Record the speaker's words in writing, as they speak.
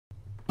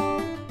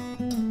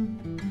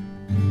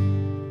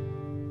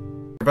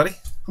Everybody?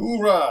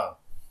 Hoorah!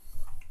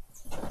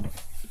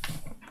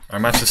 Our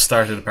match has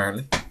started,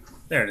 apparently.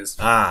 There it is.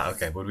 Ah,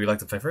 okay. Would we like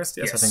to play first?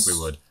 Yes, I think we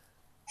would.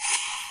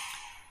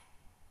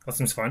 That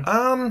seems fine.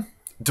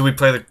 Do we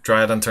play the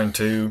Dryad on turn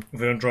 2? If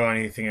we don't draw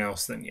anything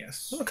else, then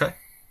yes. Okay.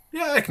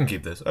 Yeah, I can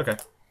keep this. Okay.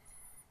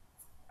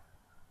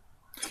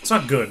 It's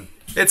not good.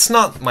 It's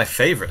not my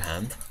favourite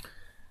hand.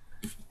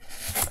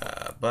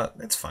 But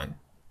it's fine.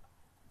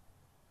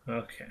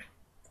 Okay.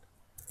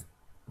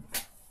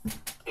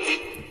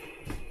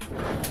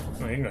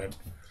 Oh, you can go ahead.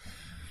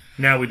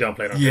 Now we don't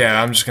play it on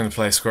Yeah, I'm just going to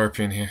play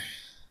Scorpion here.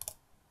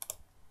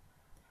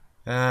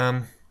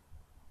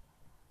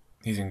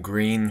 He's in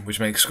green, which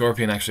makes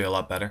Scorpion actually a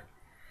lot better.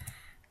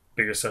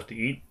 bigger stuff to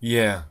eat.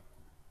 Yeah.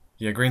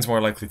 Yeah, green's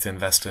more likely to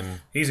invest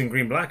in... He's in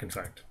green-black, in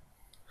fact.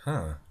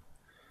 Huh.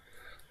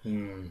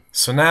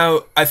 So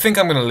now, I think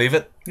I'm going to leave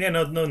it. Yeah,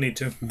 no need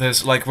to.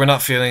 There's, like, we're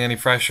not feeling any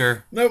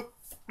pressure. Nope.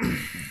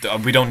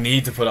 We don't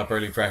need to put up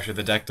early pressure.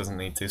 The deck doesn't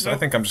need to. So nope. I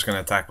think I'm just going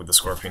to attack with the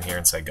Scorpion here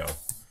and say go.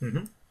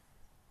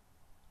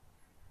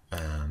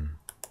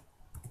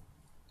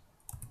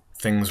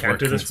 Things Can't work.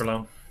 do this for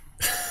long.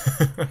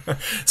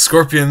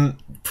 Scorpion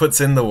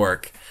puts in the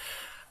work.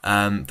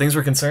 Things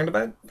we're concerned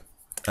about?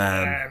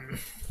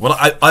 Well,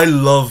 I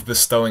love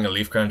bestowing a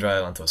Leaf Crown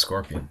Dryad onto a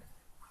Scorpion.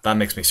 That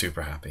makes me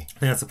super happy. I think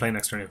that's the play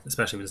next turn,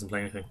 especially if he doesn't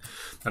play anything.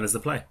 That is the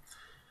play.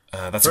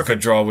 That's a good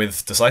draw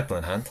with Disciple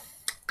in hand.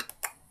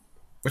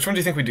 Which one do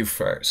you think we do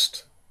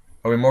first?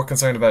 Are we more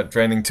concerned about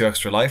draining 2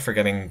 extra life or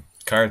getting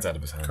cards out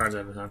of his hand? Cards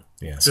out of his hand.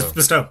 Yeah, Just so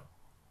bestow.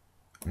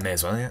 may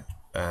as well, yeah.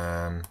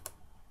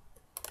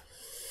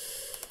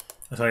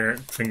 I saw your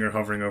finger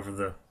hovering over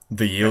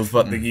the yield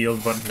button. the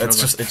yield button. It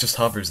just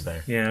hovers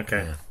there. Yeah,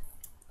 okay.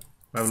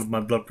 Yeah. My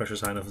blood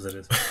pressure's high enough as it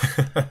is.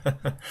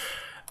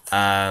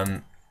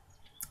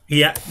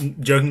 Yeah,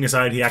 joking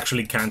aside, he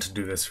actually can't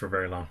do this for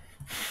very long.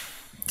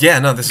 Yeah,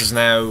 no, this is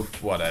now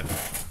what I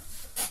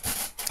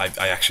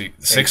actually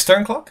 6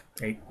 turn clock?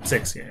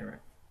 6, yeah, right.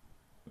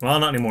 Well,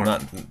 not anymore.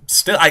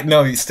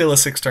 He's still a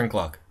 6 turn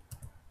clock.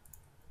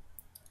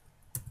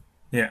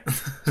 Yeah.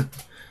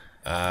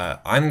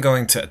 I'm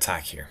going to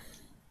attack here.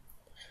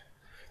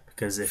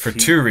 Because for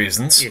 2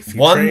 reasons.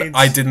 One,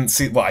 I didn't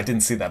see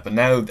that, but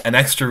now an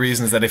extra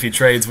reason is that if he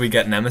trades, we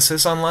get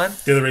Nemesis online.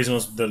 The other reason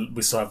was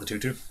we still have the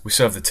 2-2. We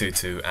still have the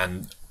 2-2,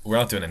 and we're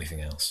not doing anything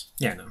else.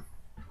 Yeah, no.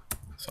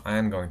 So I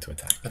am going to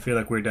attack. I feel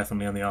like we're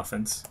definitely on the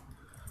offense.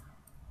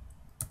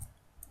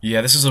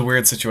 Yeah, this is a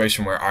weird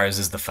situation where ours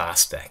is the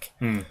fast deck.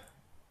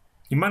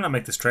 He might not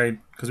make this trade,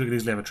 because we could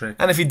easily have a trick.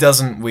 And if he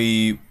doesn't,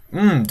 we...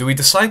 do we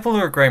Disciple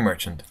or Grey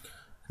Merchant?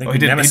 I think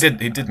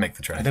he did make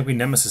the trade. I think we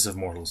Nemesis of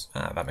Mortals.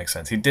 Ah, that makes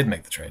sense. He did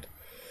make the trade.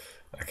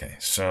 Okay,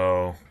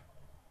 so...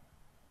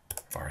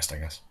 Forest, I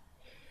guess.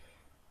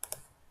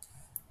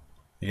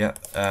 Yeah,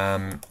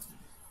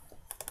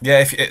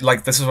 yeah,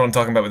 this is what I'm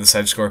talking about with the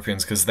Sedge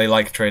Scorpions, because they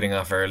like trading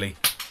off early,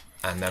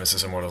 and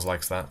Nemesis Immortals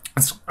likes that.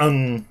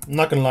 I'm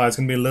not going to lie, it's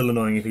going to be a little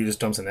annoying if he just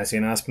dumps an Essie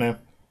and Asp now.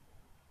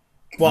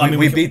 Well,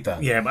 we beat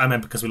that. Yeah, but I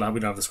meant because we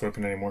don't have the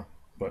Scorpion anymore.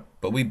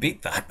 But we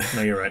beat that.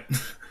 No, you're right.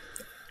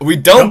 We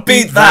don't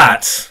beat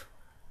that!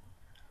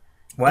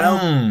 Well,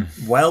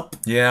 welp.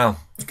 Yeah.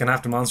 You're going to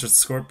have to monster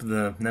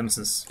the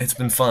Nemesis. It's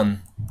been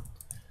fun.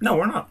 No,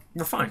 we're not.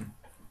 We're fine.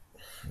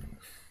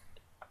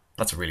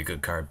 That's a really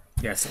good card.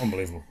 Yeah, it's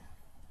unbelievable.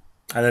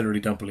 I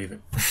literally don't believe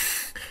it.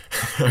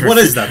 What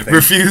is that thing?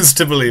 Refuse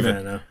to believe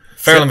it. No.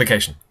 Feral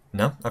Invocation.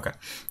 No? Okay.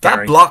 That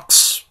Gary.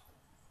 blocks...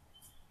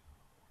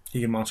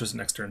 He can monsters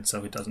next turn,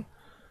 so he doesn't.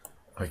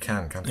 Oh, he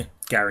can't he? Yeah.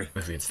 Gary.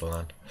 If he hits the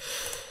land.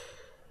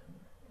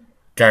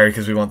 Gary,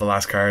 because we want the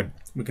last card.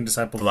 We can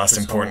Disciple the last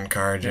important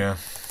card, yeah.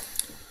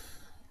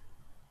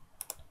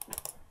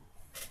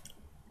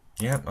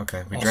 Yeah,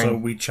 okay.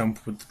 We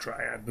chump with the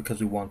Dryad because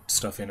we want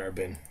stuff in our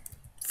bin.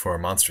 For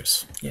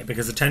Monstrous. Yeah,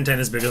 because the 10-10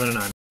 is bigger than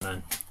a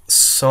 9-9.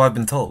 So I've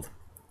been told.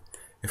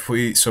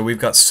 So we've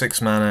got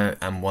 6 mana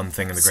and 1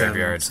 thing in the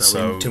graveyard,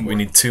 so we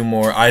need 2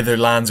 more, either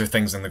lands or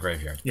things in the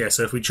graveyard. Yeah,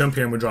 so if we chump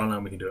here and we draw a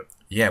land, we can do it.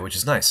 Yeah, which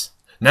is nice.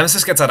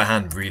 Nemesis gets out of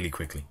hand really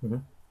quickly.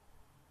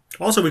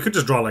 Also, we could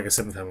just draw like a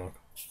 7th Hemlock.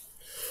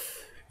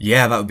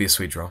 Yeah, that would be a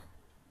sweet draw.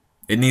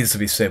 It needs to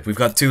be SIP. We've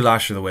got 2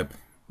 Lash of the Whip.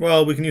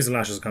 Well, we can use the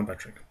Lash as a combat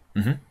trick.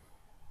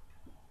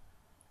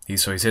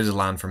 He's hit his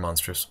land for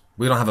Monstrous.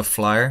 We don't have a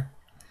flyer,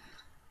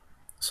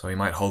 so he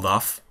might hold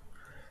off.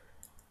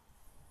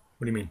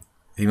 What do you mean?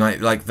 He might,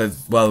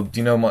 do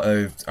you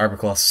know Arbor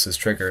Colossus'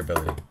 trigger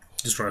ability?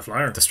 Destroy a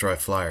flyer. Destroy a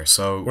flyer,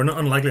 so... We're not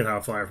unlikely to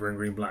have a flyer if we're in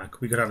green-black.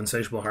 We could have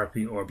Insatiable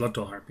Harpy or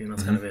Bloodtoll Harpy, and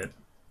that's kind of it.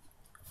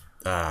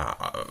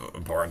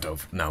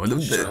 Borantov. No.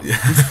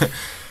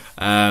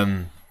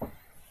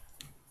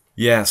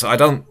 Yeah, so I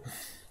don't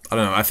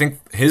know. I think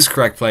his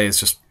correct play is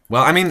just...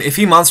 Well, I mean, if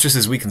he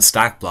Monstrouses, we can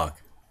stack block.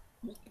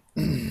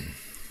 And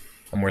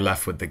we're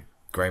left with the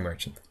Grey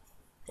Merchant.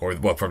 Or,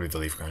 well, probably the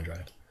Leaf Crown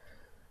Dryad.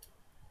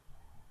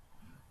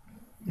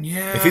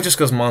 Yeah. If he just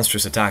goes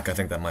Monstrous Attack, I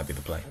think that might be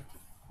the play.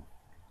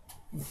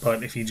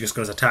 But if he just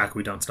goes attack,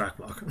 we don't stack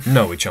block.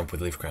 No, we chump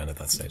with Leaf Crown at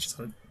that stage.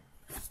 So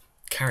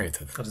Carry it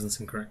to that doesn't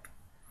seem correct.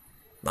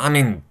 I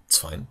mean, it's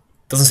fine.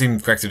 Doesn't seem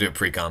correct to do it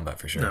pre-combat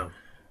for sure. No.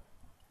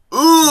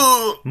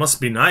 Ooh!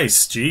 Must be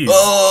nice, jeez.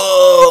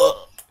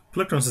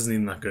 Polychronos isn't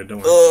even that good,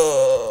 don't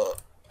worry.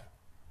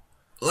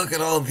 Look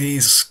at all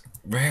these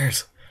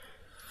rares.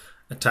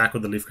 Attack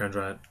with the Leaf Crown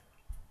Dryad.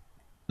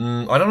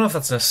 I don't know if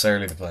that's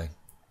necessarily the play.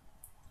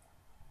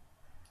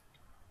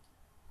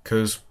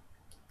 Because...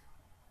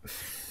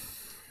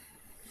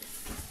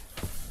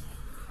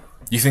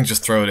 You think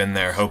just throw it in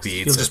there, hope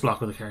he eats He'll it. just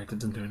block with a card that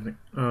doesn't do anything.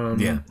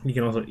 Yeah. You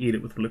can also eat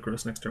it with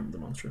Polychronos next turn with the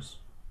Monstrous.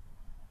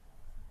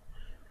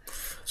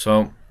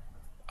 So,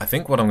 I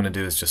think what I'm going to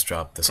do is just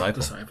drop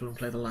Disciple. Disciple and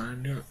play the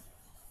land, yeah.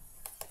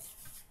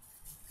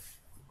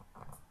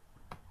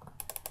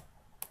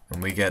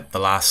 And we get the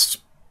last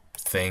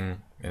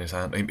thing in his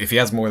hand. If he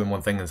has more than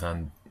one thing in his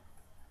hand,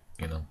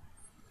 you know,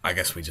 I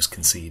guess we just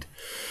concede.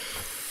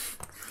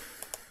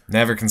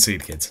 Never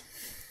concede, kids.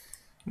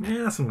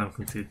 Yeah, sometimes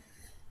concede.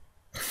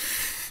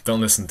 Don't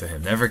listen to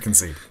him. Never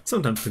concede.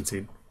 Sometimes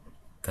concede.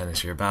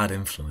 Dennis, you're a bad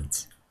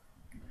influence.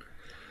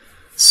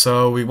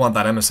 So we want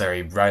that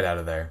emissary right out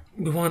of there.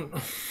 We want...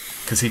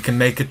 Because he can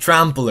make a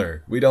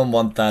trampler. We don't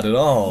want that at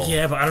all.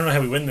 Yeah, but I don't know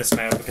how we win this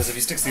now, because if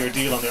he sticks the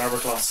ordeal on the Arbor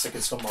Class, it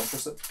can still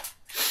monstrous it.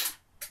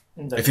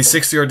 If he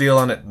sticks the ordeal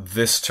on it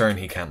this turn,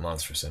 he can't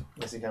monstrous it.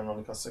 Yes, he can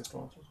only cost 6 to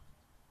monstrous.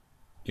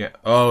 Yeah.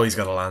 Oh, he's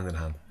got a land in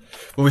hand.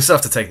 But we still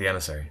have to take the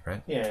emissary,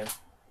 right? Yeah.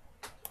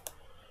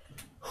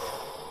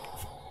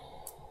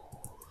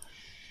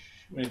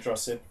 We need to draw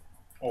Sip.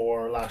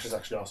 Or Lash is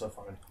actually also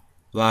fine.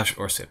 Lash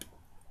or Sip.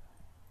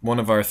 One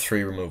of our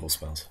 3 removal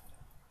spells.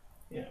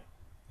 Yeah.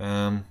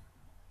 Yeah,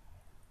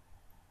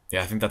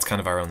 I think that's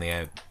kind of our only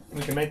out.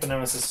 We can make the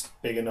Nemesis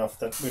big enough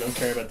that we don't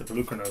care about the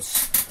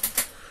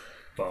Polychronos.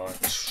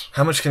 But...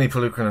 How much can he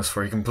Polychronos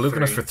for? He can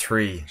Polychronos 3. for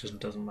 3. It just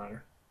doesn't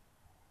matter.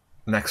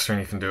 Next turn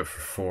he can do it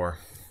for 4.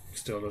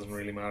 Still doesn't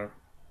really matter.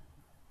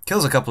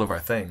 Kills a couple of our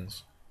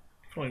things.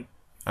 Right.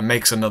 And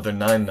makes another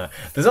 9/9.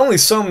 There's only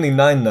so many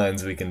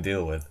 9/9s we can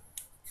deal with.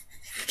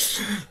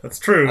 That's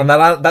true. And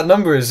that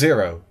number is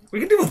 0. We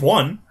can deal with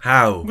 1.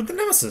 How? With the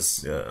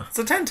Nemesis. Yeah. It's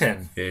a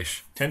 10-10.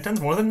 Ish. 10-10's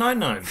more than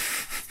 9-9.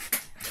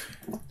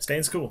 Stay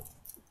in school.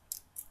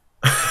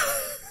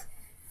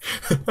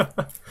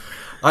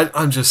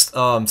 I'm just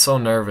I'm so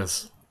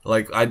nervous.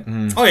 Like Oh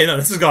yeah, no,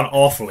 this has gone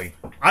awfully.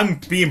 I'm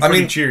being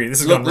pretty cheery.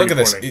 This has gone really look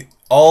at poorly. this.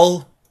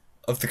 All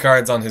of the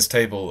cards on his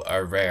table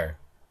are rare.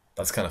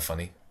 That's kind of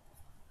funny.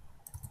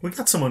 We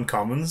got some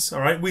uncommons,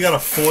 alright? We got a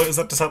foil. Is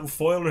that Disciple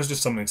foil or is it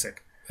just something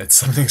sick? It's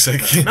something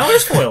sick. No,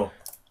 it's foil.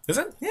 Is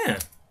it? Yeah.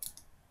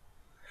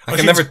 I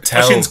can never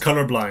tell. Oshin's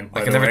colorblind.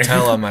 I can never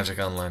tell on Magic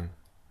Online.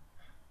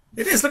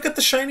 It is. Look at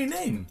the shiny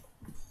name.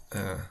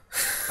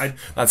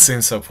 That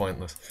seems so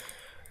pointless.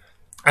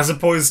 As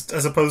opposed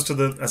to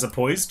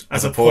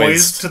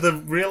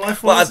the real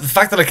life Well, ones. the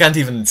fact that I can't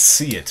even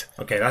see it.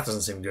 Okay, that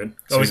doesn't seem good.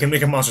 So we can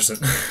make a monstrous,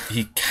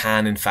 He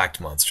can in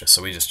fact monstrous,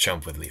 so we just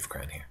jump with Leaf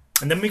Crown here.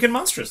 and then we can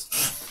monstrous.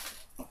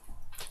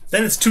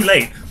 Then it's too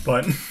late,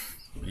 but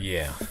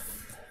Yeah.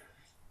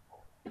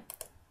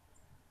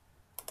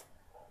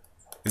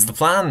 Is the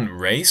plan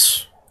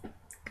race?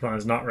 plan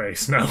is not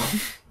race, no.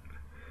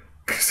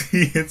 Because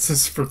he hits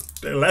us for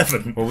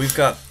 11. Well, we've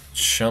got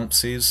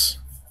Chumpsies.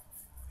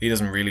 He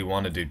doesn't really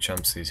want to do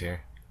Chumpsies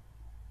here.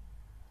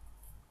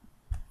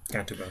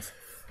 Can't do both.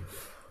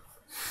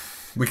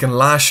 We can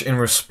lash in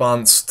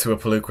response to a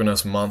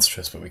Polychronos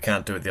monstrous, but we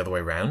can't do it the other way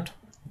around.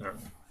 No.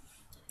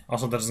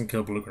 Also, that doesn't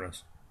kill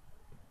Polychronos.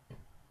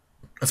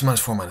 It's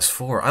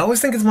 -4/-4. I always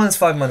think it's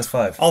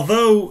 -5/-5.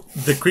 Although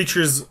the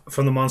creatures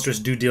from the monstrous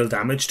do deal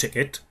damage to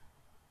it,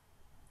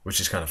 Which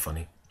is kind of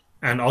funny.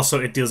 and also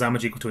it deals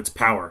damage equal to its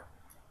power.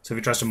 So if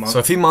he tries to So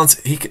if he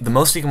the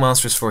most he can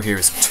monstrous for here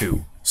is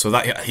 2. So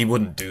that he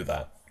wouldn't do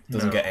that.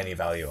 Doesn't get any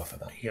value off of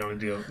that. he only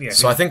deal. Yeah.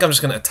 So I think I'm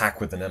just going to attack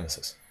with the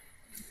Nemesis.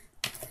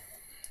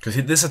 Because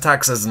this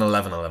attack says an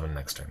 11/11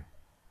 next turn.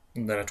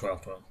 And then a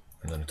 12/12.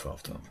 And then a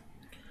 12/12.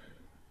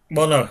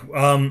 Well, no.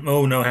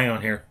 Oh no, hang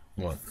on here.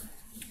 What?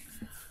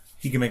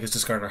 He can make us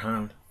discard our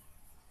hand.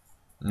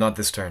 Not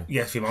this turn.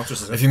 Yes, if he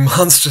monstrous If he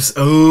monstrous...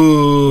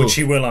 Oh! which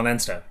he will on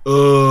end step.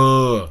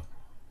 Oh!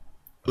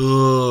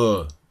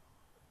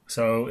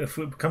 So if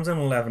it becomes an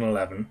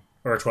 11/11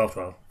 or a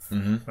 12/12,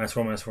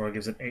 -4/-4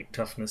 gives it 8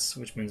 toughness,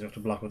 which means we have to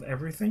block with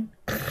everything.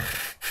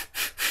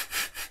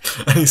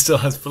 And he still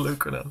has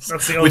Polychronos.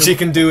 That's the only Which he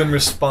can do in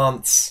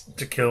response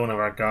to kill one of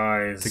our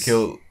guys. to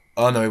kill...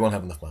 Oh no, he won't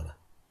have enough mana.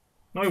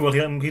 No, he will.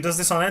 He does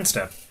this on end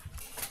step.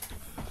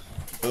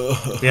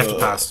 We have to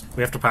pass.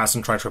 We have to pass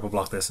and try triple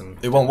block this.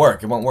 And It won't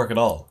work. It won't work at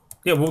all.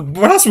 yeah, well,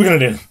 what else are we gonna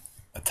do?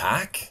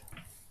 Attack?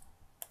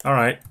 All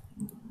right.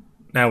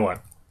 Now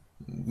what?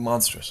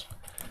 Monstrous.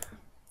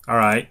 All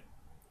right.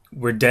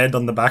 We're dead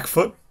on the back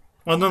foot.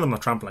 Well, none of them have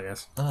trample, I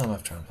guess. Oh, I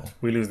have trample.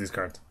 We lose these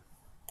cards.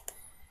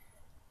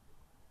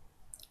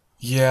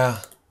 Yeah.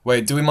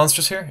 Wait, do we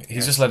monstrous here?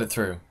 He's just let it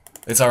through.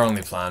 It's our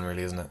only plan,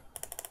 really, isn't it?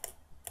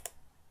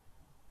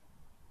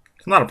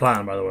 It's not a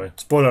plan, by the way.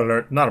 Spoiler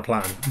alert, not a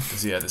plan.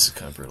 Yeah, this is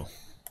kind of brutal.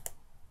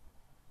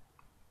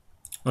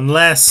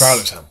 Unless...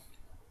 Prowler's Helm.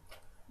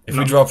 If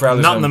we draw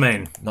Prowler's Not Helm... in the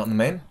main. Not in the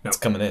main? No. It's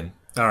coming in.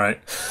 All right.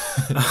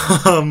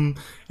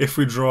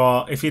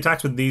 If he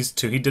attacks with these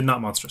two, he did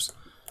not monstrous.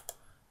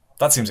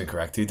 That seems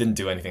incorrect. He didn't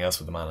do anything else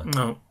with the mana.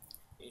 No.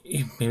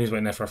 Maybe he's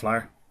waiting net for a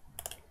flyer.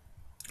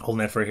 Whole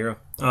net for a hero.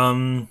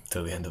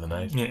 Till the end of the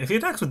night. Yeah, if he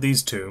attacks with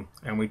these two,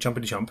 and we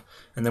jumpity jump,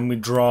 and then we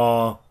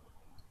draw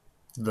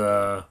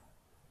the...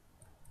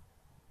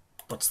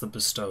 What's the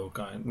bestow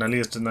guy?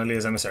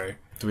 Nylea's emissary.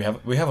 Do we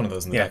have one of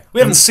those in the Yeah. deck? We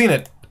haven't seen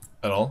it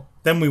at all.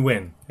 Then we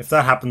win. If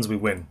that happens, we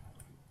win.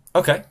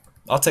 Okay,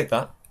 I'll take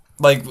that.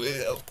 Like,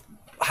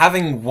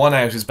 having one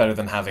out is better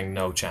than having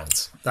no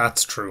chance.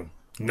 That's true.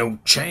 No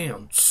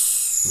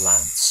chance.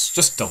 Lance.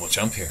 Just double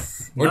jump here.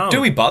 Or No.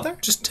 do we bother?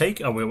 Just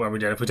take... Oh, wait, what are we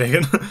dead if we take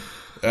it?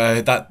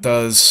 That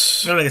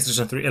does... No, I guess it's just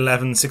a 3,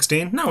 11,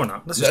 16. No, we're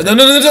not. Let's just No,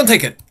 don't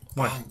take it.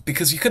 Why?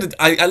 Because you could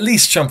at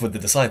least jump with the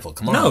Disciple.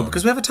 Come on. No,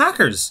 because we have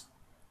attackers.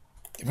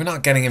 We're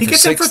not getting in He for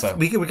gets 6, in for,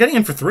 though. we're getting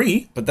in for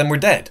 3. But then we're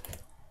dead.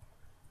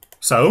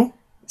 So?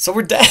 So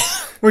we're dead.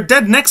 We're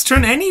dead next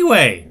turn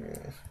anyway.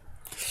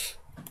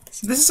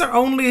 This is our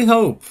only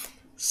hope.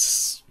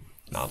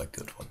 Not a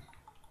good one.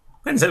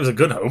 I didn't say it was a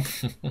good hope.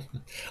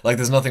 Like,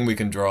 there's nothing we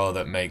can draw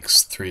that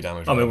makes 3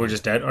 damage. Oh, maybe we're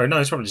just dead. Or no,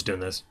 he's probably just doing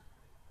this.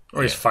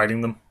 Or he's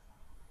fighting them.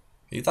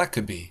 Yeah, that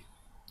could be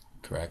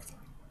correct.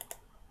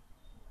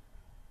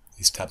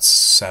 He's tapped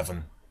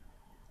 7.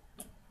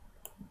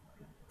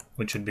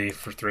 Which would be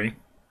for 3.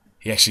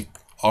 He actually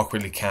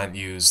awkwardly can't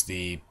use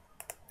the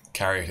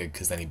Caryatid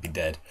because then he'd be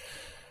dead.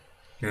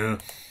 Yeah.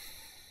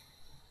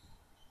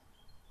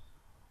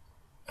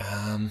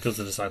 Kills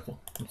the Disciple.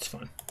 That's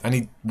fine.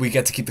 And we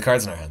get to keep the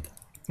cards in our hand.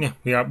 Yeah,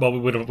 we are. Well,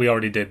 we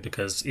already did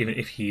because even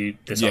if he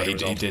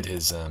decided He did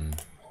his.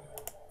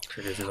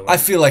 triggers either way. I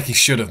feel like he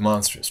should have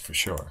monstrous for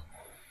sure.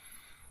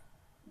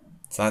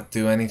 Does that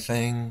do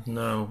anything?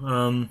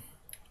 No.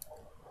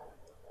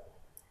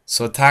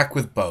 So attack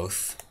with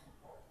both.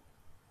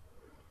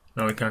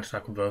 No, we can't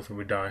attack with both or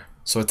we die.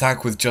 So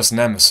attack with just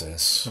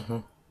Nemesis.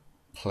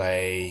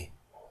 Play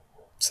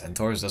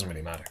Centaurs, doesn't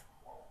really matter.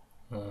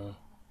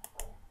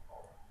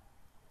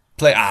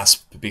 Play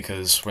Asp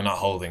because we're not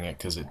holding it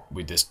because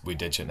we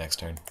ditch it next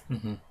turn.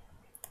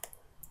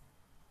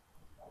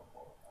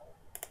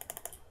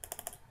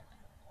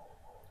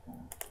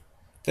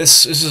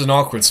 This is an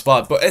awkward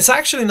spot, but it's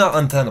actually not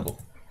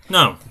untenable.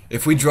 No.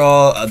 If we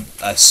draw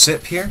a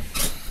sip here,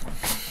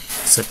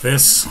 Sip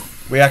this.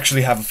 we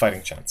actually have a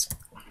fighting chance.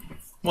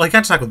 Well, he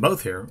can't attack with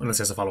both here unless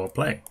he has a follow-up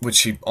play.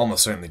 Which he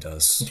almost certainly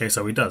does. Okay,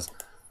 so he does.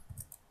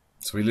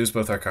 So we lose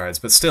both our cards.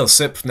 But still,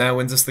 Sip now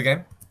wins us the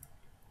game.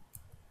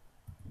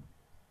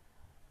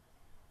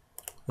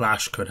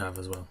 Lash could have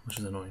as well, which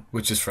is annoying.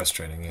 Which is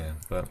frustrating, yeah.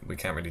 But we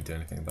can't really do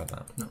anything about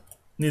that. No.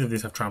 Neither of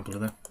these have trample, do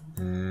they?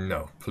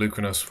 No.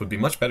 Pelucranos would be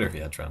much better if he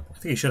had trample. I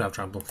think he should have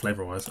trample,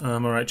 flavor-wise.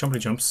 Alright,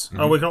 jumpity jumps.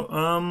 Oh, we can...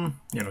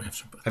 Yeah, no, we have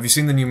trample. Have you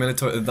seen the new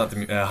Minotaur... Not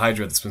the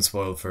Hydra that's been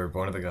spoiled for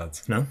Born of the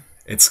Gods? No?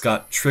 It's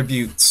got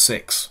Tribute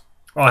 6.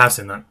 Oh, I have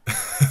seen that.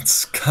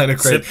 It's kind of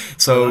crazy.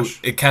 Sip, So Lash.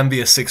 it can be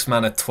a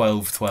 6-mana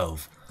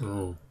 12/12.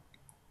 Ooh.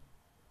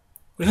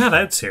 We have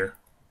outs here.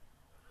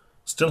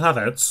 Still have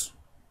outs.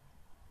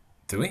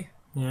 Do we?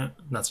 Yeah,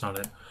 that's not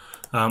it.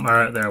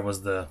 Alright, there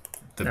was the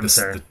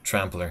emissary. The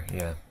Trampler,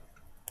 yeah.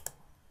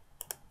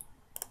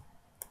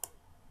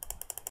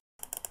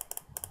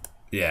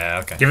 Yeah,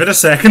 okay. Give it a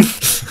second.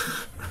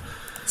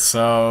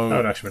 So That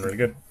would actually been really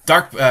good.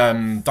 Dark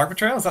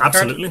Betrayal, is that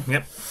Absolutely,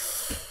 yep.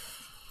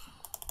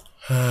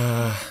 the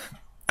card?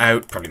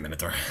 Out, probably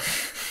Minotaur.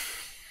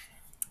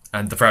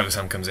 And the Prowler's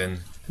Helm comes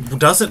in.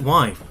 Does it?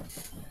 Why?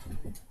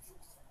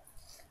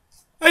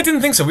 I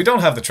didn't think so. We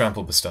don't have the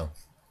Trample Bestow.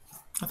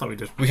 I thought we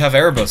did. We have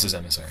Erebos'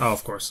 Emissary. Oh,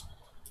 of course.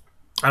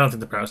 I don't think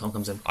the Prowess Helm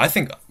comes in. I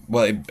think,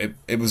 well,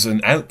 it was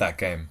an out that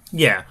game.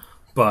 Yeah,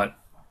 but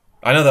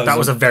I know that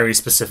was a very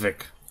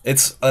specific...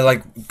 It's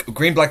like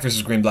green-black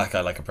versus green-black,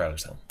 I like a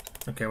Prowler's Helm.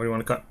 Okay, what do you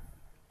want to cut?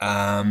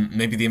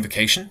 Maybe the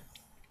Invocation?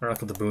 Or I'll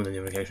cut the boon and the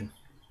invocation.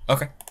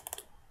 Okay.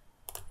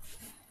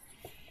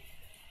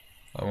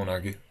 I won't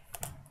argue.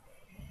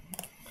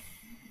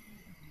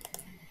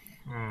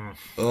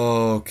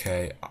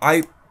 Okay.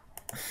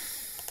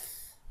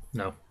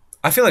 No.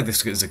 I feel like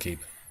this is a keep.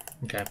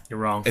 Okay, you're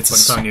wrong. It's But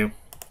it's a on you.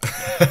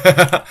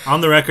 On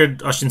the record,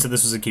 Ushin said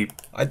this was a keep.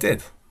 I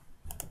did.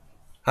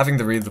 Having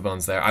to read the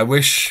bones there. I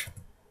wish...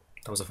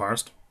 That was a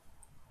forest.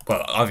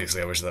 Well,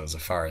 obviously I wish that was a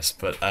forest,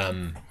 but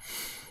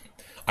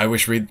I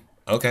wish read...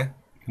 Okay.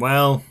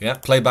 Well, Yeah,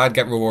 play bad,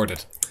 get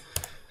rewarded.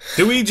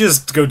 do we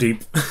just go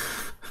deep?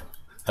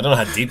 I don't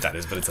know how deep that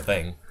is, but it's a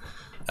thing.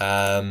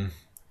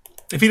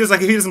 If he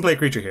doesn't play a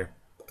creature here.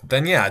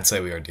 Then yeah, I'd say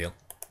we are deal.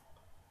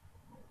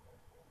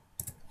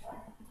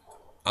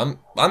 I'm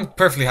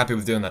perfectly happy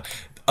with doing that.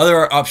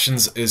 Other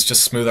options is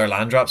just smooth our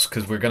land drops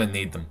because we're gonna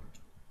need them.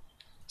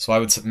 So I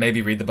would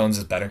maybe read the bones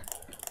is better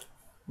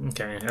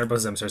Okay,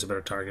 Airbus Emissary is a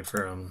better target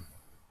for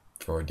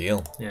for a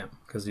deal. yeah,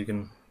 because you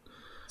can.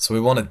 So we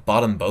want to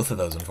bottom both of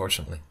those,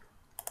 unfortunately.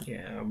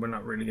 Yeah, we're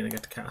not really gonna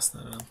get to cast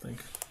that. I don't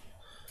think.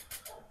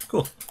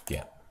 Cool.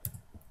 Yeah.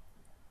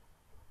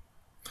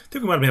 I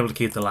think we might be able to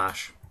keep the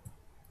lash.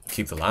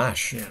 Keep the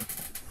lash. Yeah.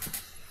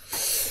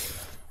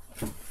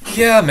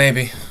 Yeah,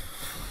 maybe.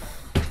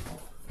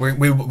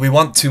 We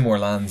want 2 more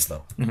lands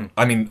though.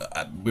 I mean,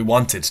 we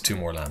wanted 2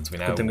 more lands. We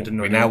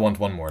now want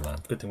 1 more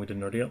land. Good thing we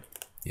didn't ordeal.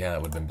 Yeah,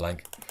 that would have been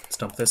blank.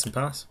 Stump this and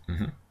pass.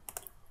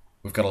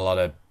 We've got a lot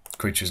of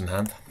creatures in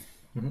hand.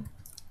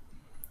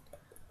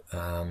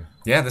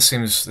 Yeah, this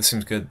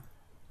seems good.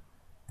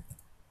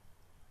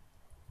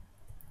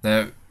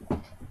 Now,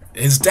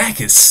 his deck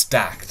is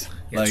stacked.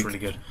 Yeah, it's really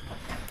good.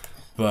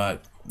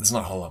 But there's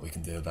not a whole lot we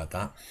can do about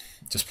that.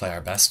 Just play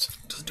our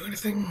best. Doesn't do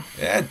anything.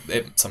 Yeah,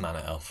 it's a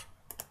mana elf.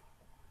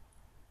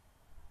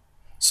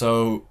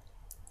 So,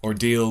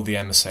 Ordeal the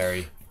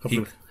Emissary.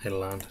 Hopefully hit a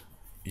land.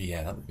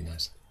 Yeah, that would be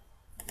nice.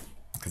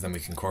 Because then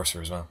we can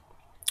Courser as well.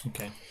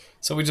 Okay.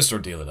 So we just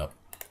Ordeal it up.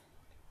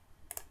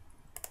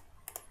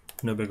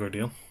 No big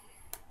ordeal.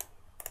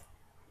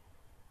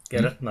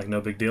 Get it? Like, no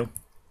big deal.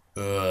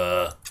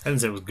 I didn't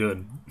say it was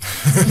good.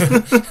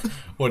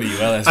 What are you,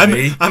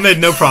 LSD? I made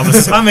no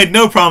promise. I made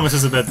no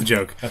promises about the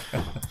joke.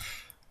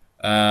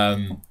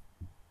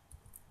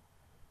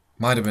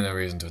 Might have been a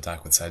reason to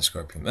attack with Sedge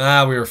Scorpion.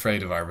 Ah, we were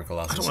afraid of Arbor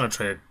Colossus. I don't want to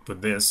trade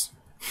with this.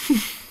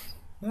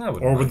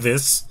 Or with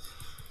this.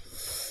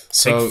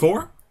 So, Take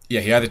 4?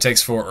 Yeah, he either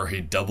takes 4 or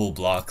he double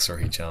blocks or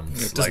he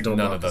jumps. Like, none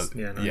of those.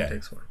 Yeah, no, he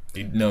takes 4.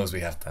 He knows we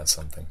have to have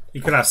something.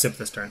 He could have Sip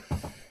this turn.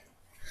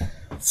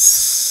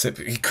 Sip.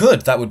 He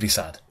could. That would be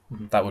sad.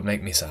 That would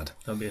make me sad.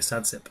 That would be a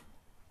sad Sip.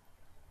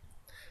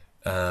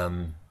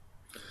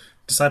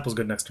 Disciple's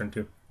good next turn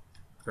too.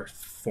 Or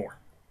 4.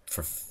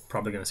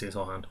 Probably going to see his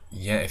whole hand.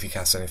 Yeah, if he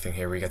casts anything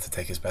here, we get to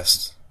take his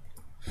best.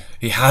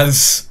 He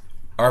has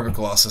Arbor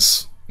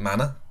Colossus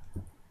mana,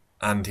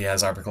 and he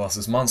has Arbor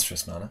Colossus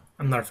monstrous mana.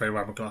 I'm not afraid of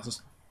Arbor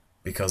Colossus.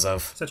 Because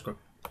of... Sedge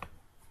Scorpion.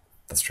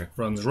 That's true.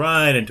 Runs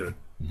right into it.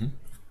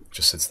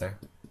 Just sits there.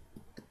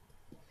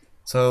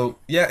 So,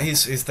 yeah,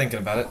 he's thinking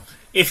about it.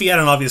 If he had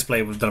an obvious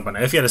play, we would have done it by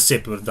now. If he had a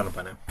Sip, we would have done it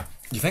by now.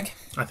 You think?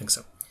 I think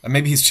so. And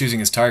maybe he's choosing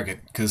his target,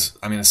 because,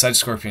 I mean, a Sedge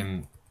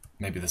Scorpion,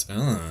 maybe this...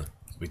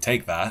 we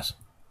take that.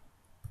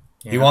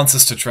 Yeah. He wants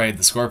us to trade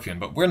the Scorpion,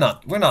 but we're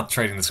not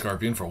trading the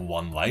Scorpion for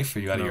 1 life. Are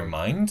you out of your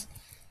mind?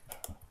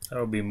 That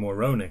would be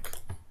moronic.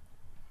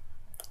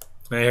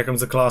 Now here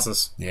comes the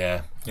Colossus.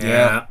 Yeah.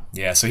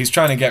 So he's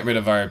trying to get rid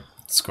of our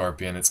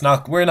Scorpion.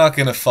 We're not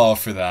going to fall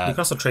for that. We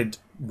can also trade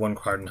 1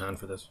 card in hand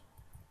for this.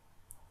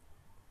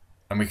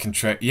 And we can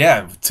trade...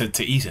 Yeah,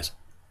 to eat it.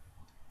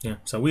 Yeah,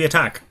 so we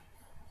attack.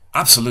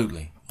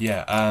 Absolutely.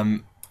 Yeah.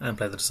 And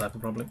play the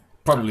Disciple, probably.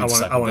 Probably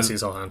I want to see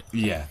his whole hand.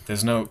 Yeah,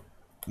 there's no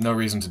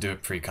reason to do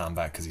it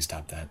pre-combat because he's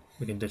tapped out.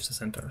 We can ditch the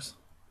Centaurs.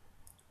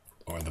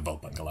 Or the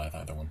Boatman Goliath,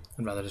 either one.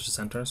 I'd rather ditch the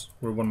Centaurs.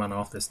 We're 1 mana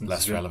off this.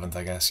 Less relevant,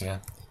 I guess, yeah.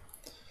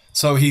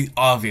 So he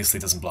obviously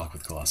doesn't block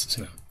with Colossus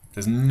here. No.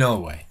 There's no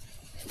way.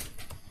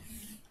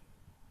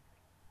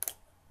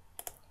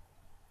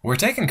 We're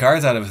taking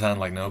cards out of his hand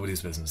like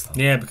nobody's business, though.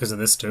 Yeah, because of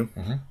this too.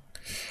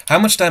 How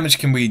much damage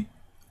can we...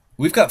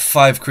 We've got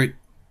 5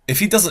 If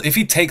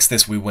he takes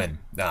this, we win.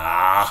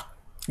 Ah.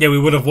 Yeah, we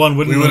would have won,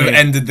 wouldn't we? We would have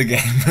ended the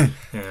game.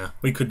 Yeah,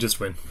 we could just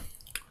win.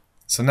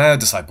 So now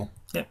Disciple.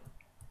 Yeah.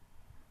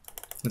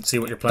 Let's see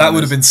what your plan is. That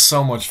would have been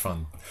so much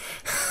fun.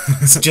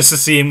 Just to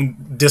see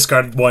him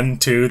discard 1,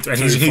 2, 3,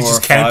 and he's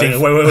just 5.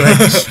 counting.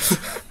 Wait.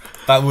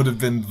 That would have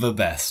been the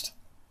best.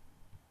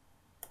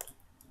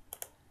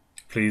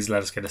 Please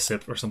let us get a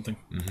Sip or something.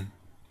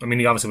 I mean,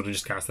 he obviously would have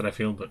just cast it, I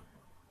feel, but...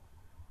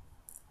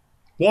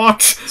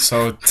 What?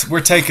 So we're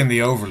taking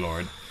the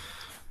Overlord.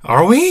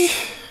 Are we?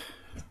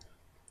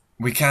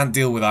 We can't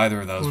deal with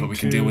either of those, but we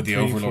can deal with the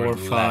Overlord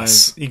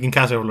less. You can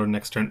cast Overlord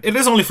next turn. It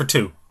is only for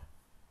 2.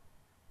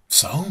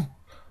 So?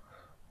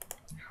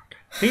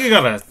 He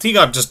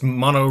got just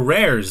mono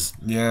rares.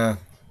 Yeah.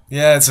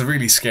 Yeah, it's a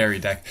really scary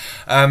deck.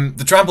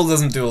 The Trample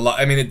doesn't do a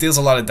lot. I mean, it deals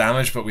a lot of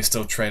damage, but we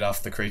still trade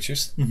off the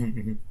creatures.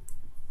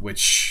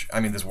 Which,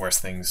 I mean, there's worse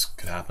things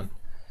could happen.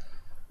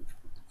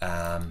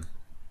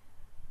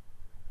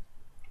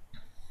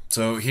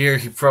 So here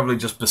he probably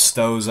just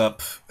bestows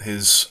up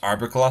his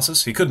Arbor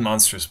Colossus. He could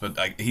Monstrous, but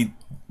he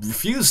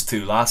refused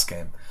to last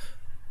game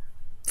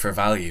for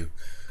value.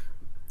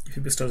 If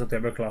he bestows up the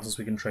Arbor Colossus,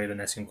 we can trade an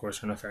Essian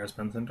Courser and a Ferris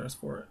Pen Centaurs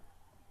for it.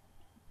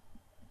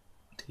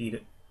 To eat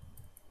it.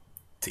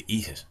 To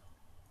eat it?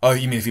 Oh,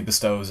 you mean if he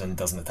bestows and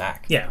doesn't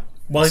attack? Yeah.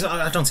 Well,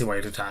 I don't see why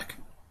he'd attack.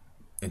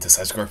 Into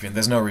Sedge Scorpion,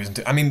 there's no reason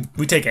to. I mean,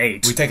 we take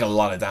 8. We take a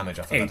lot of damage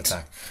off of that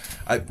attack.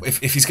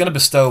 If he's going to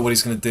bestow, what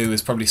he's going to do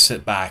is probably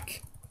sit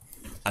back,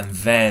 and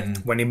then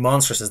when he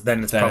monstrous,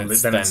 then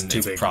it's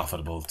too big.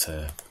 Profitable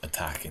to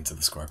attack into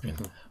the Scorpion.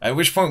 At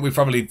which point we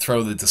probably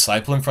throw the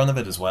Disciple in front of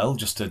it as well,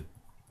 just to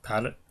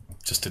pad it,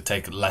 just to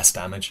take less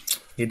damage.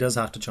 He does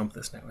have to jump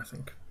this now, I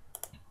think.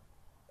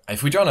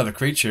 If we draw another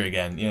creature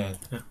again, yeah.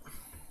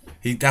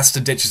 He has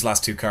to ditch his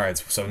last 2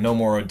 cards, so no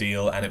more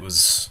Ordeal, and it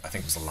was, I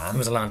think it was a land. It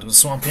was a land, it was a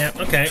swamp, yeah.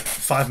 Okay,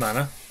 5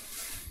 mana.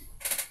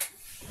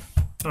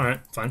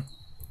 Alright, fine.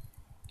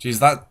 Jeez,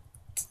 that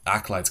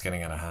Acolyte's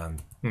getting out of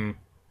hand.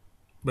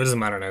 But it doesn't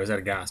matter now, he's out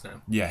of gas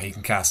now. Yeah, he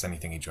can cast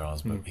anything he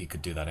draws, but he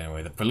could do that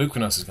anyway. The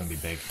Peluquinos is going to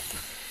be big.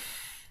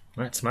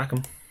 Alright, smack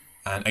him.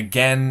 And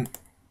again,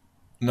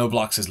 no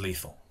blocks is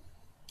lethal.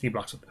 He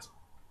blocks with this.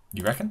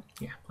 You reckon?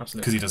 Yeah,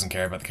 absolutely. Because he doesn't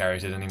care about the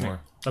Caryatid anymore.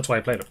 Yeah. That's why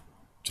I played it.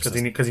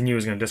 Because he knew he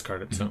was going to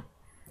discard it. So.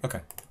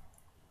 Okay.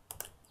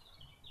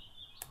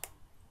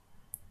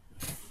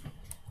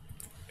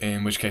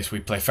 In which case we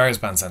play Ferris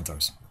Band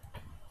Centaurs.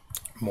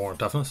 More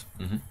toughness.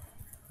 Mm-hmm.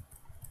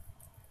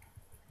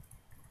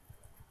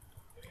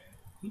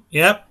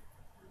 Yep.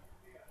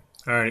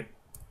 Alright.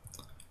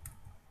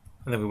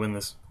 I think we win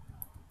this.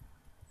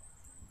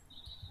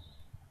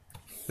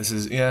 This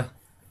is, yeah.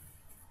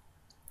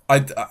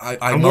 I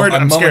I'm worried.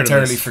 I'm scared of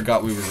momentarily this.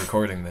 forgot we were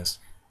recording this.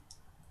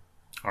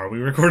 Are we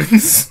recording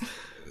this?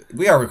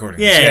 We are recording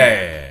Yeah.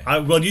 this. Yeah.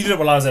 Well, you did it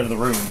while I was out of the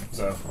room,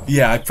 so.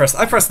 Yeah, I pressed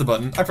the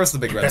button. I pressed the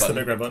big red Press button.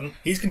 the big red button.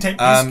 He's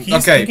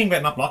Okay. thinking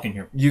about not blocking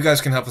here. You guys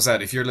can help us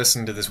out. If you're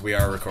listening to this, we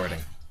are recording.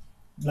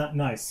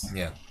 Nice.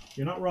 Yeah.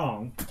 You're not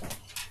wrong.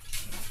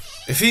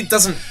 If he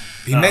doesn't...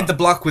 He made the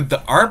block with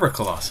the Arbor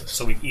Colossus.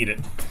 So we eat it.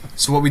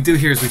 So what we do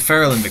here is we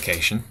Feral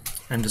Invocation.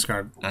 And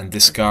discard. And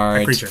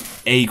discard...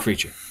 A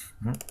creature.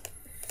 Mm-hmm.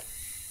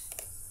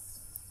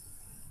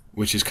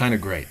 Which is kind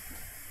of great.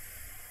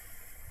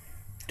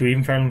 Do we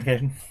even Feral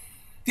Invocation?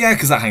 Yeah,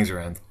 because that hangs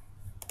around.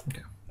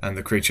 Okay. And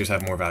the creatures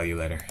have more value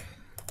later.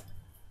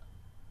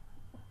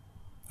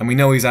 And we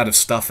know he's out of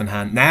stuff in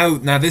hand.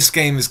 Now this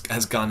game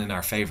has gone in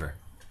our favour.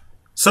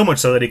 So much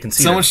so that he can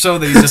see So it. much so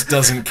that he just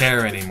doesn't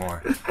care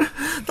anymore.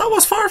 That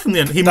was far from the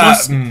end. He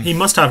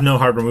must have no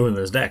hard removal in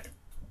his deck.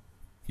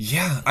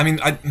 Yeah, I mean,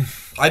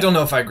 I don't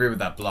know if I agree with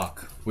that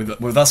block.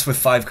 With us with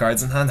 5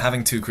 cards in hand,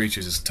 having 2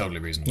 creatures is totally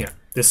reasonable. Yeah,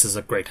 this is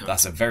a great hand.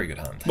 That's a very good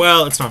hand.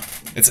 Well, it's not.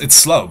 It's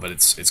slow, but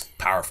it's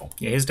powerful.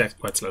 Yeah, his deck's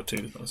quite slow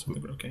too. That's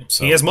really okay.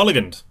 So, he has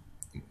mulliganed.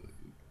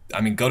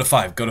 I mean, go to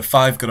 5, go to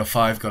 5, go to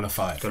 5, go to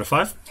 5. Go to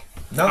 5?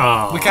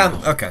 No, we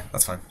can't. Okay,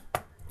 that's fine.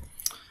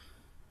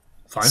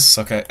 Fine. It's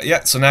okay.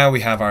 Yeah, so now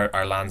we have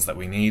our lands that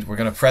we need. We're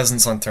going to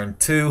Presence on turn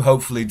 2,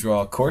 hopefully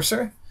draw a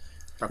Courser.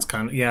 That's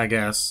kind of... Yeah, I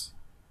guess.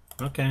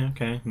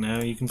 Okay. Now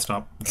you can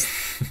stop.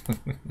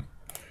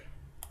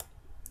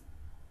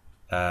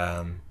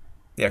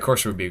 Yeah,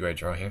 Courser would be a great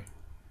draw here.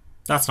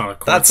 That's not a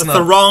Courser. That's That's not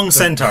the wrong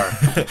centaur.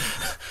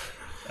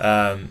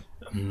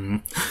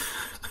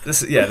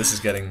 This is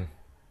getting...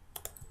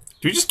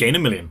 Do we just gain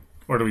 1 million?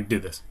 Or do we do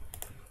this?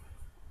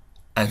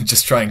 And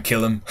just try and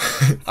kill him.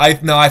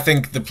 I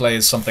think the play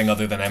is something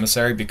other than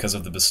Emissary because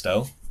of the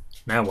Bestow.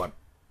 Now what?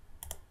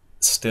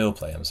 Still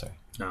play Emissary.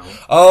 No.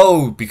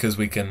 Oh, because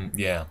we can...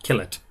 Yeah. Kill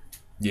it.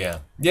 Yeah.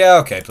 Yeah,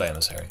 okay, play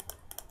Emissary.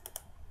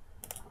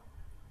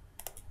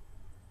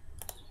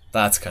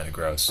 That's kind of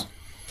gross.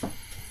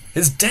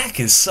 His deck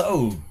is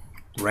so...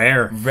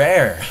 Rare.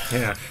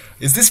 Yeah.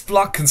 Is this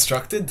block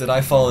constructed? Did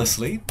I fall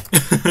asleep?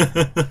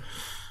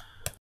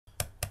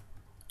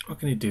 What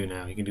can he do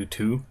now? He can do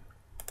 2.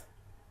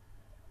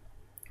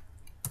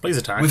 Please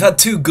attack. We've had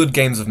 2 good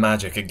games of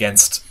Magic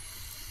against...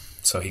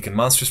 So he can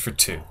Monstrous for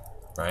 2,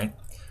 right?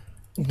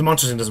 The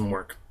Monster Thing doesn't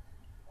work.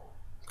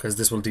 Because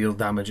this will deal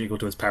damage equal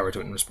to its power to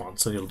it in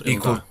response. So it'll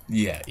Equal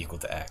die.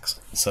 to X.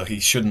 So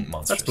he shouldn't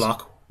Monstrous. That's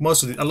block.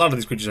 A lot of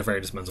these creatures are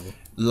very dispensable.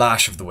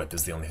 Lash of the Whip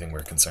is the only thing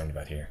we're concerned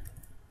about here.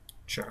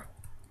 Sure.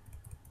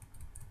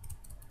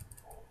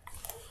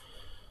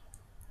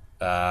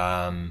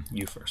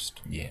 You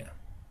first. Yeah.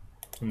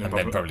 And And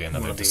then probably one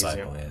another of these,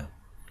 Disciple, yeah.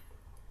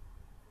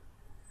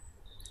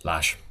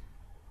 Lash.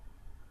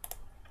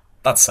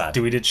 That's sad.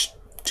 Do we ditch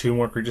 2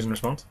 more creatures in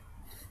response?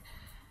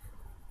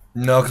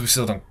 No, because we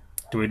still don't...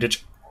 Do we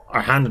ditch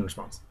our hand in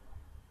response?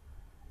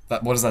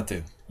 What does that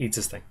do? Eats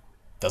this thing.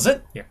 Does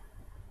it? Yeah.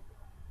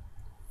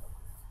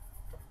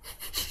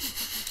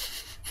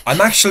 I'm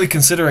actually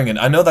considering it.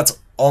 I know that's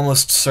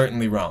almost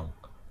certainly wrong.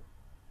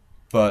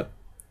 But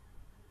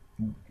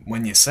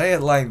when you say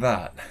it like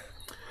that...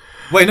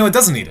 Wait, no, it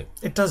doesn't eat it.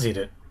 It does eat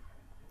it.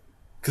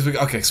 So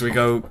we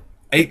go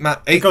 8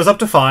 It goes up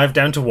to 5,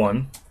 down to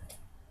 1.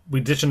 We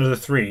ditch another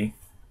 3.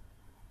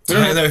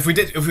 No, if we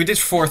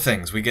ditch 4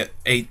 things, we get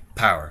 8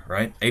 power,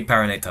 right? 8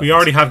 power and 8 toughness. We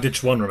already have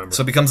ditched 1, remember?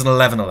 So it becomes an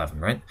 11/11,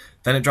 right?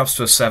 Then it drops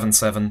to a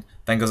 7/7,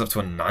 then goes up to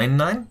a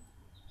 9/9.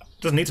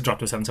 Doesn't need to drop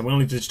to a 7/7. We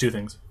only ditch 2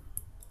 things.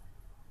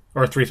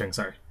 Or 3 things,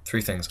 sorry.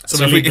 3 things. So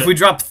So if we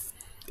drop...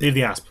 Leave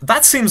the asp.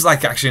 That seems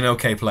like actually an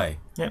okay play.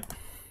 Yeah.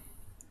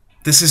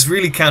 This is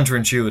really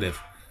counterintuitive,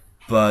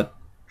 but...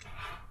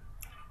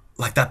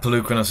 Like, that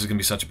Pelucranos is going to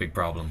be such a big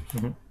problem.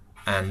 Mm-hmm.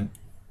 And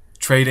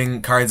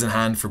trading cards in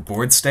hand for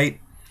board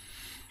state...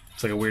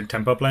 It's like a weird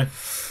tempo play.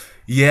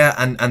 Yeah,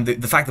 and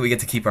the fact that we get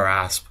to keep our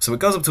asp. So it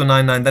goes up to a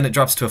 9/9, then it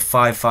drops to a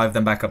 5/5,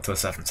 then back up to a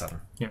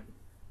 7/7. Yeah.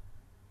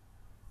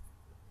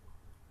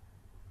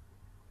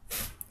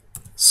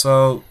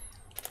 So,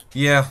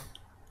 yeah.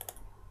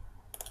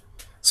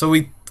 So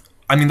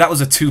I mean, that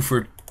was a 2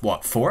 for,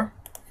 what, 4?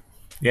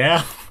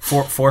 Yeah.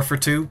 4 for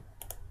 2?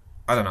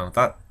 I don't know,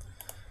 that...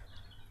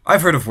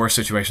 I've heard of worse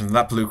situations, and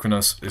that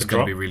Pelucranos is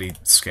going to be really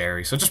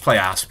scary. So just play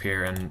asp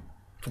here, and...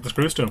 Put the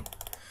screws to him.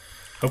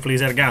 Hopefully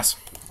he's out of gas.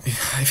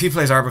 If he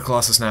plays Arbor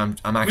Colossus now,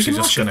 I'm actually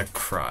just going to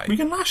cry. We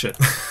can lash it.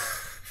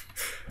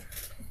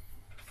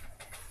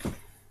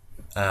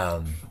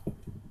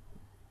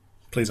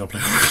 Please don't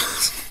play Arbor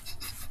Colossus.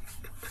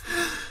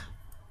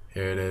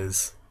 Here it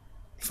is.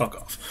 Fuck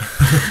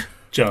off.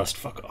 Just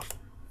fuck off.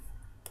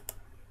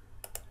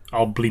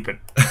 I'll bleep it.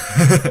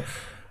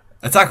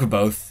 Attack with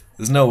both.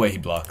 There's no way he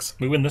blocks.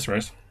 We win this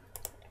race.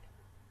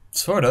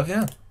 Sort of,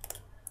 yeah.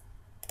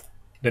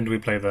 Then do we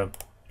play the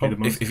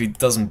bones? If he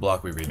doesn't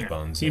block, we read the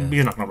bones. He's not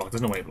going to block.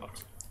 There's no way he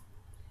blocks.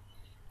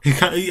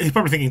 He's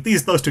probably thinking,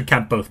 those two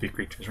can't both be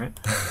creatures, right?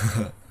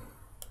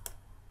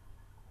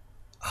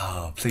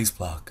 Oh, please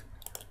block.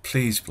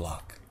 Please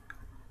block.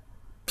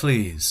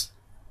 Please.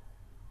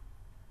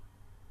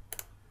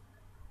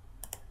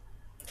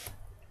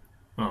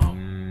 Oh.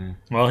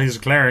 Well, he's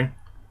declaring.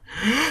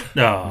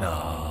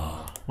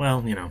 No.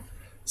 Well, you know.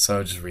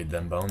 So just read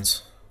them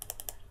bones.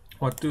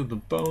 What do the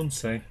bones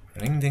say?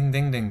 Ring ding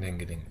ding ding ding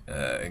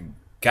ding.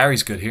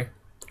 Gary's good here.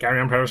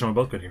 Gary and Patterson are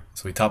both good here.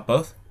 So we top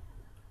both?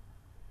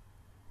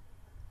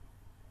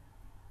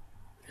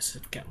 Is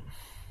it again?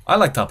 I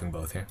like topping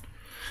both here.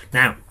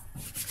 Now,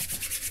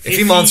 if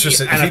he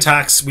monsters and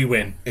attacks, we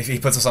win. If he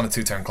puts us on a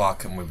 2-turn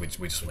clock, and we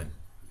just win.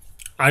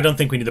 I don't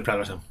think we need the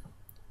Predator.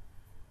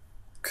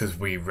 Because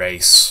we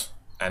race,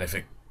 and if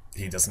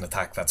he doesn't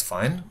attack, that's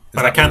fine.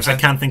 But I can't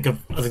think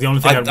of the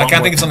only thing I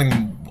can't think of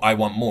something I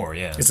want more.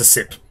 Yeah, it's a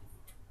sip.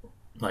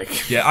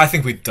 Like yeah, I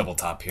think we double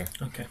tap here.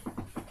 Okay.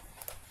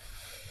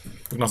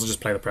 We can also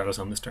just play the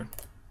Predator on this turn.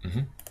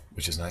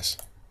 Which is nice.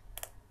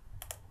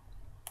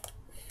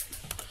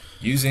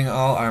 Using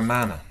all our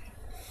mana.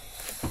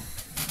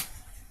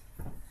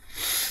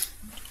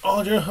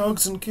 All your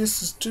hugs and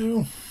kisses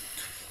too.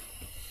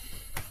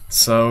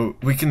 So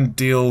we can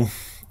deal...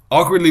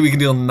 Awkwardly, we can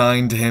deal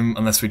 9 to him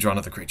unless we draw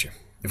another creature.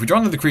 If we draw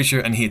another creature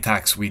and he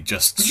attacks, we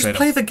just straight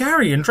play the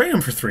Gary and trade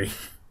him for 3.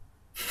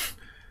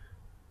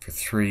 For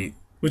 3...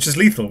 Which is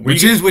lethal.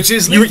 Which is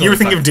lethal. You were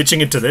thinking of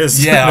ditching it to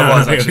this. Yeah, no, I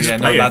was actually. Yeah,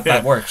 no,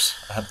 that works.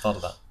 I hadn't thought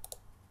of that.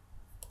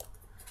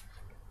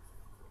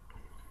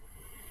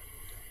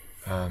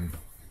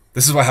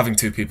 This is why having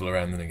 2 people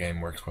around in a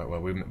game works quite well.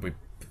 We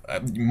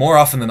more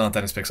often than not,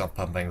 Dennis picks up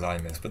on things I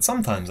miss, but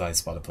sometimes I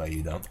spot a play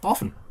you don't.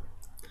 Often.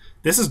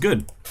 This is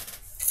good.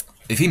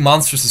 If he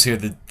monstrous is here,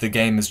 the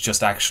game is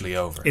just actually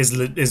over. Is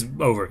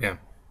over, yeah,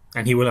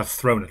 and he will have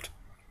thrown it.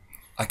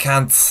 I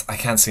can't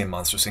see him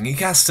monstrous. He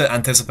has to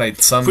anticipate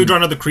some. If we draw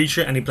another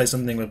creature and he plays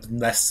something with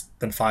less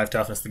than 5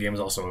 toughness, the game is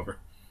also over.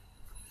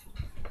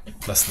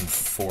 Less than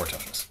 4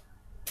 toughness.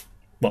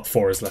 Well,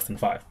 4 is less than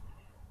 5.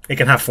 It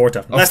can have 4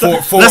 toughness. Less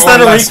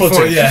than or equal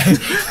to. Yeah.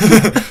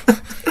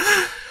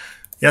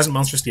 He hasn't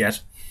monstrous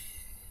yet.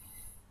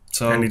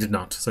 So and he did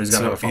not. So he's got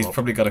to have a follow-up. He's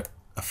probably got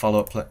a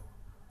follow-up play.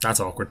 That's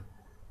awkward.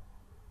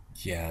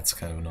 Yeah, it's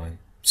kind of annoying.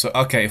 So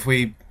okay, if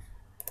we.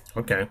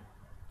 Okay.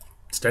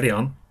 Steady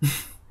on.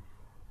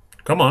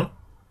 Come on.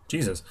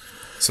 Jesus.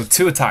 So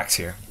 2 attacks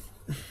here.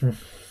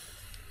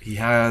 He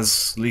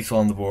has lethal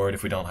on the board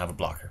if we don't have a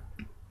blocker.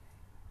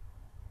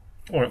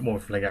 Or more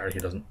for like Gary, he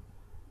doesn't.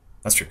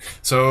 That's true.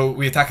 So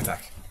we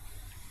attack.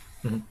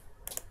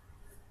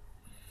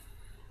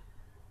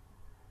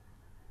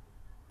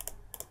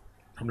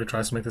 Probably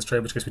tries to make this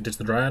trade, which case we ditch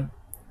the Dryad.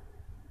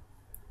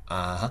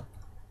 Uh-huh.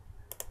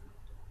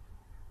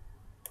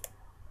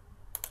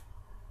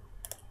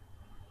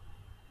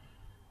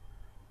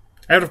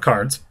 Out of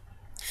cards.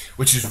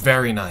 Which is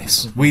very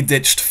nice. We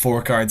ditched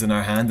 4 cards in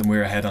our hand and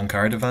we're ahead on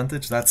card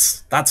advantage.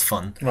 That's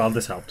fun. Well,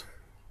 this helped.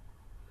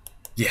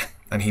 Yeah,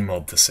 and he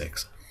mobbed to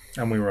 6.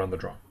 And we were on the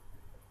draw.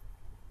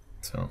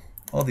 So,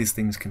 all these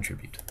things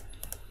contribute.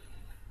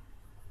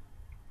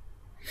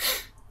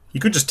 You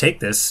could just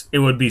take this. It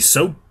would be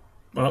so...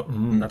 Well,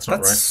 that's not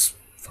right. That's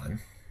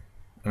fine.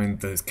 I mean,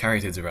 the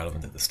Caryatid's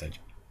irrelevant at this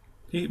stage.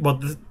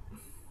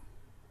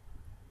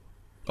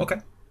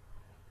 Okay.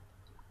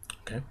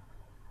 Okay.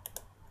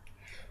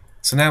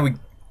 So now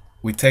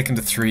we take him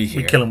to 3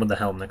 here. We kill him with the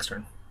helm next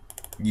turn.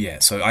 Yeah,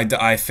 so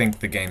I think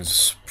the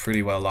game's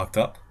pretty well locked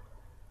up.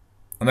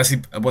 Unless he...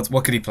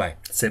 What could he play?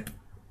 Sip.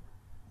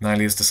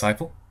 Nylia's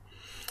Disciple?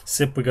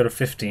 Sip, we go to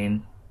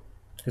 15.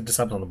 His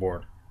Disciple on the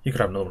board. You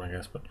could have another one, I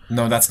guess, but...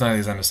 No, that's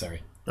Nylia's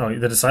Emissary. Oh,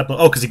 the Disciple...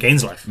 Oh, because he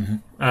gains life.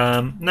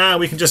 Nah,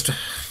 we can just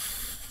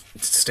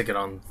stick it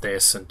on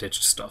this and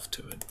ditch stuff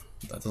to it.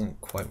 That doesn't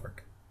quite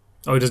work.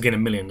 Oh, he does gain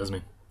 1 million, doesn't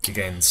he? He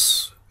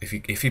gains...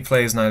 If he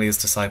plays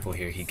Nylia's Disciple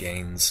here, he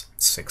gains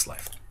 6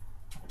 life.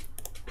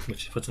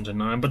 Which puts him to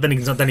 9. But then he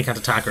can't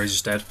attack or he's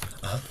just dead.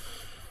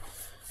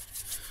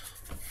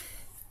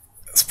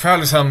 It's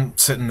probably some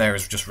sitting there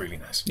is just really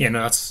nice. Yeah,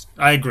 no, that's...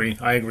 I agree,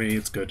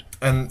 it's good.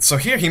 And so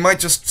here, he might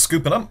just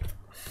scoop it up.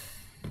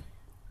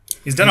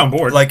 He's dead on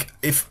board. Like,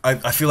 if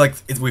I feel like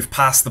we've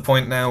passed the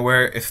point now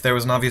where if there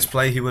was an obvious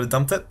play, he would have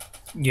dumped it.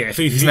 Yeah, if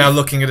he's now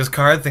looking at his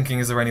card, thinking,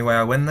 is there any way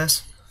I win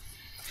this?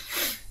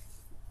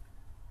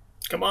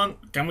 Come on,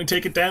 can we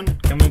take it down?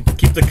 Can we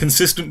keep the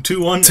consistent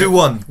 2-1?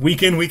 2-1.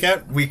 Week in, week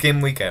out? Week in,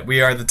 week out.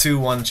 We are the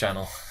 2-1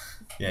 channel.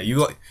 Yeah, you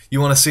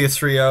want to see a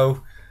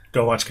 3-0?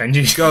 Go watch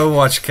Kenji. Go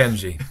watch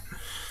Kenji.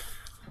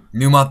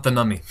 Numat the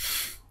Nummy.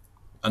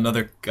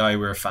 Another guy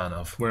we're a fan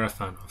of. We're a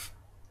fan of.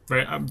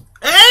 Right,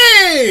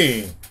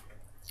 hey!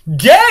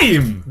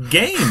 Game!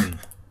 Game!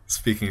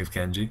 Speaking of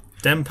Kenji.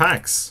 Dem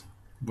packs.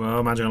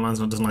 Well, Magic Online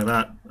doesn't like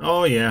that.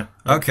 Oh, yeah.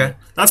 Okay.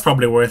 That's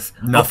probably worth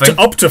Nothing.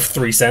 Up to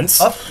 3 cents.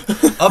 Up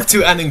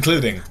to and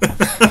including.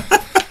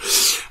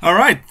 All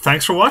right.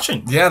 Thanks for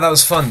watching. Yeah, that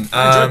was fun.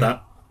 I enjoyed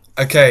that.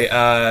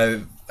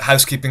 Okay,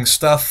 housekeeping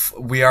stuff.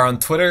 We are on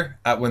Twitter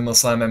at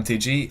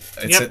WindmillSlamMTG.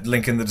 It's Yep. a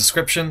link in the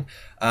description.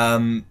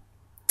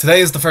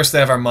 Today is the first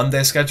day of our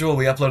Monday schedule.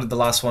 We uploaded the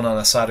last one on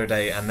a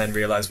Saturday and then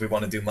realized we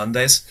want to do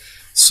Mondays.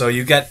 So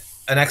you get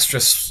an extra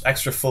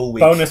full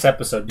week. Bonus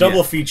episode. Double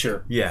Yeah.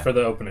 feature Yeah. for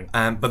the opening.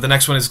 But the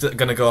next one is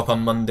going to go up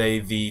on Monday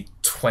the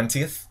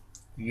 20th.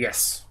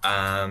 Yes.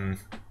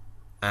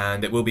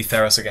 And it will be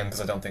Theros again because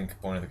I don't think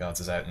Born of the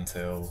Gods is out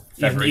until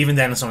February. Even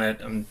then, it's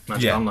on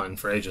Magic Online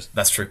for ages.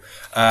 That's true.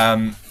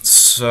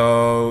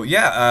 So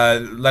yeah,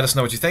 let us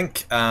know what you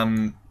think.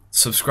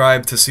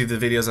 Subscribe to see the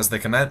videos as they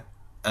come out.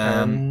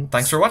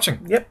 Thanks for watching.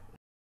 Yep.